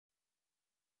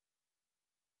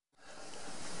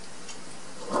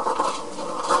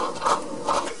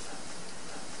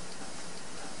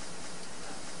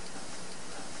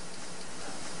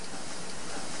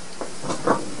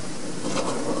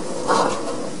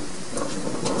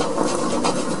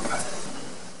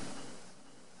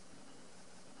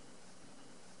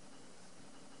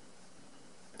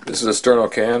This is a Sterno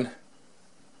can,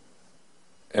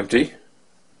 empty.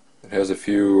 It has a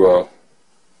few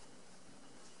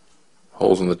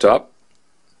holes in the top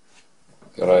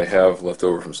that I have left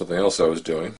over from something else I was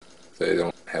doing. They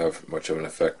don't have much of an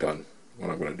effect on what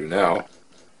I'm going to do now.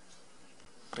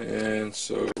 And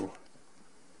so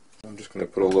I'm just going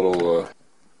to put a little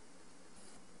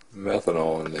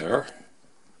methanol in there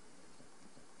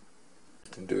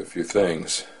and do a few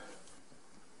things.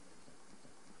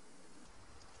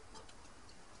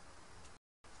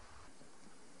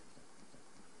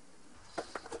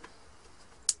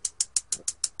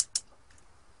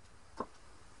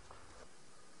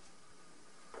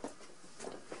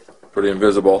 Pretty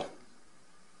invisible,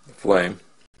 the flame.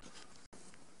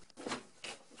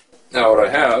 Now what I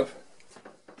have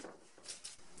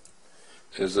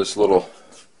is this little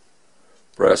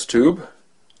brass tube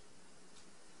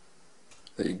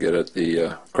that you get at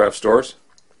the craft stores,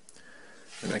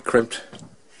 and I crimped.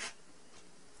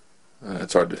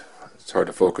 It's hard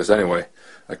to focus anyway.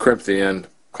 I crimped the end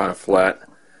kind of flat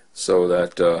so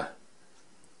that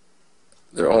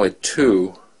there are only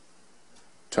two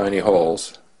tiny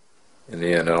holes in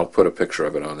the end, and I'll put a picture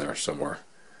of it on there somewhere.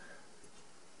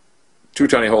 Two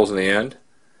tiny holes in the end,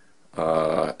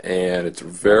 and it's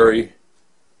very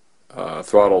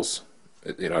throttles.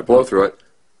 I blow through it,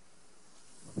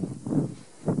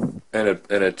 and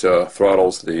it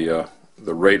throttles the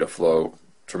rate of flow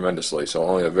tremendously. So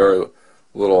only a very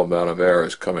little amount of air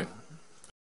is coming.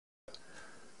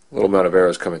 Little amount of air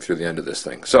is coming through the end of this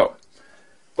thing. So,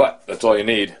 but that's all you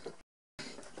need.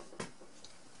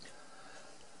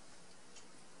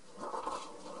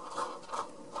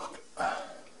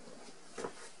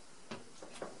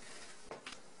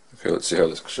 Okay, let's see how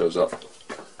this shows up.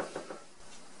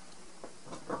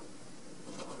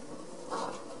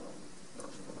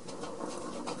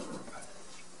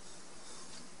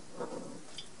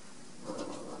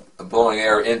 I'm blowing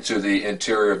air into the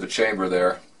interior of the chamber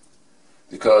there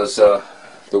because the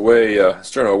way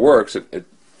Sterno works, it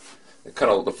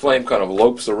kind of, the flame kind of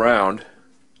lopes around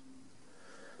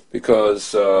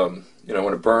because when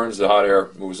it burns, the hot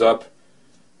air moves up,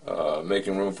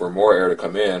 making room for more air to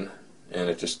come in. And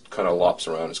it just kind of lops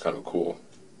around. It's kind of cool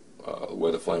the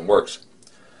way the flame works.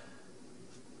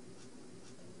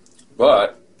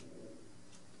 But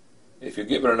if you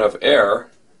give it enough air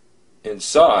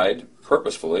inside,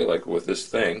 purposefully, like with this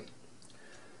thing,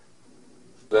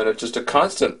 then it's just a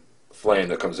constant flame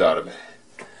that comes out of it.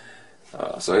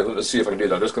 So let's see if I can do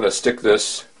that. I'm just going to stick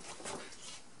this,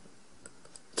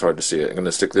 it's hard to see it, I'm going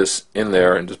to stick this in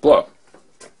there and just blow.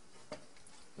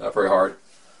 Not very hard.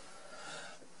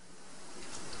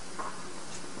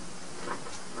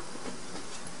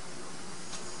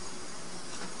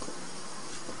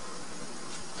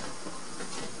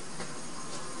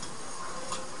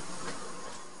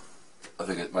 I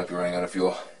think it might be running out of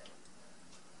fuel.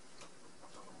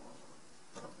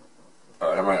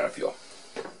 Alright, I'm running out of fuel.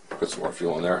 Put some more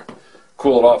fuel in there.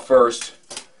 Cool it off first,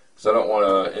 because I don't want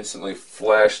to instantly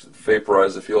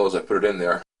vaporize the fuel as I put it in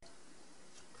there.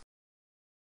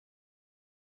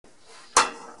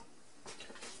 Going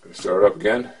to start it up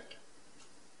again.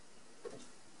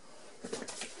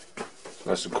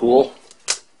 Nice and cool.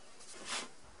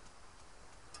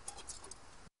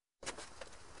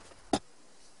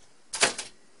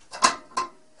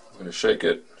 I'm going to shake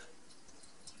it,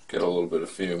 get a little bit of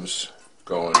fumes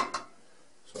going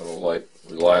so it'll light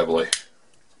reliably.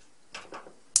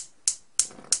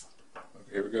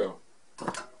 Okay, here we go.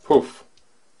 Poof!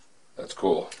 That's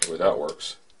cool, the way that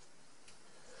works.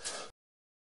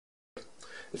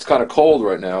 It's kind of cold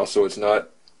right now, so it's not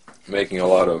making a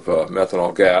lot of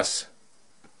methanol gas.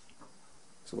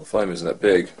 So the flame isn't that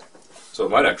big. So it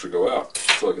might actually go out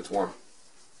until it gets warm.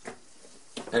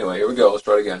 Anyway, here we go. Let's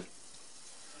try it again.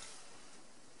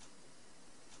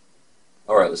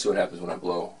 Alright, let's see what happens when I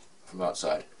blow from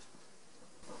outside.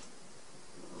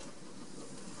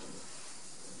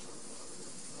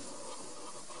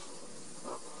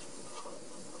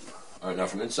 Alright, now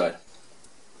from inside.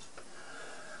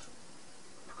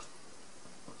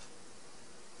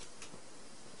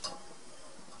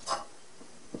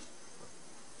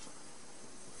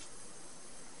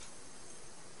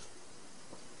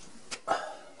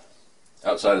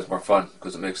 Outside is more fun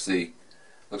because it makes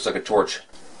looks like a torch.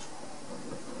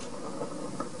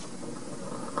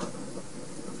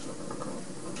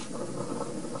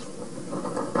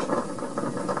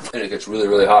 And it gets really,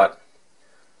 really hot.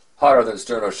 Hotter than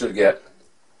Sterno should get.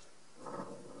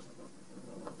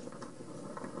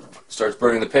 Starts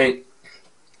burning the paint.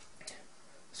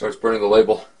 Starts burning the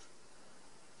label.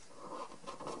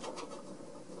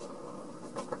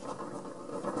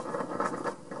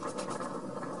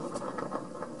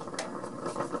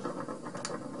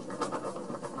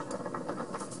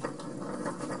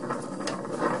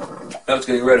 Now it's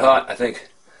getting red hot, I think,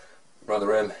 around the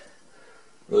rim.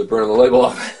 Really burning the label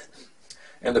off.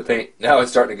 And the paint. Now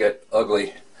it's starting to get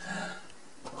ugly.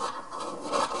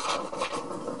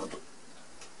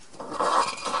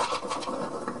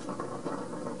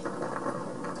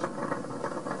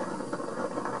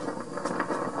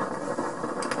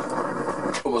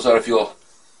 Almost out of fuel.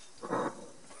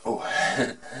 Oh.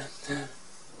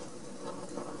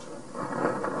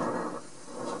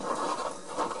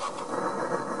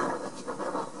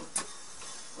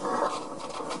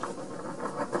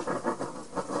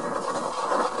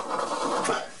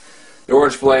 The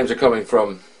orange flames are coming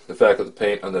from the fact that the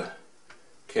paint on the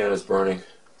can is burning.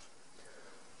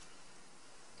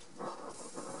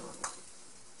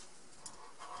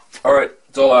 Alright,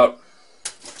 it's all out.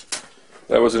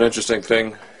 That was an interesting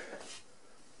thing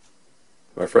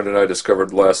my friend and I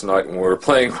discovered last night when we were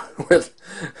playing with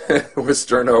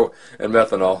Sterno and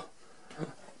methanol.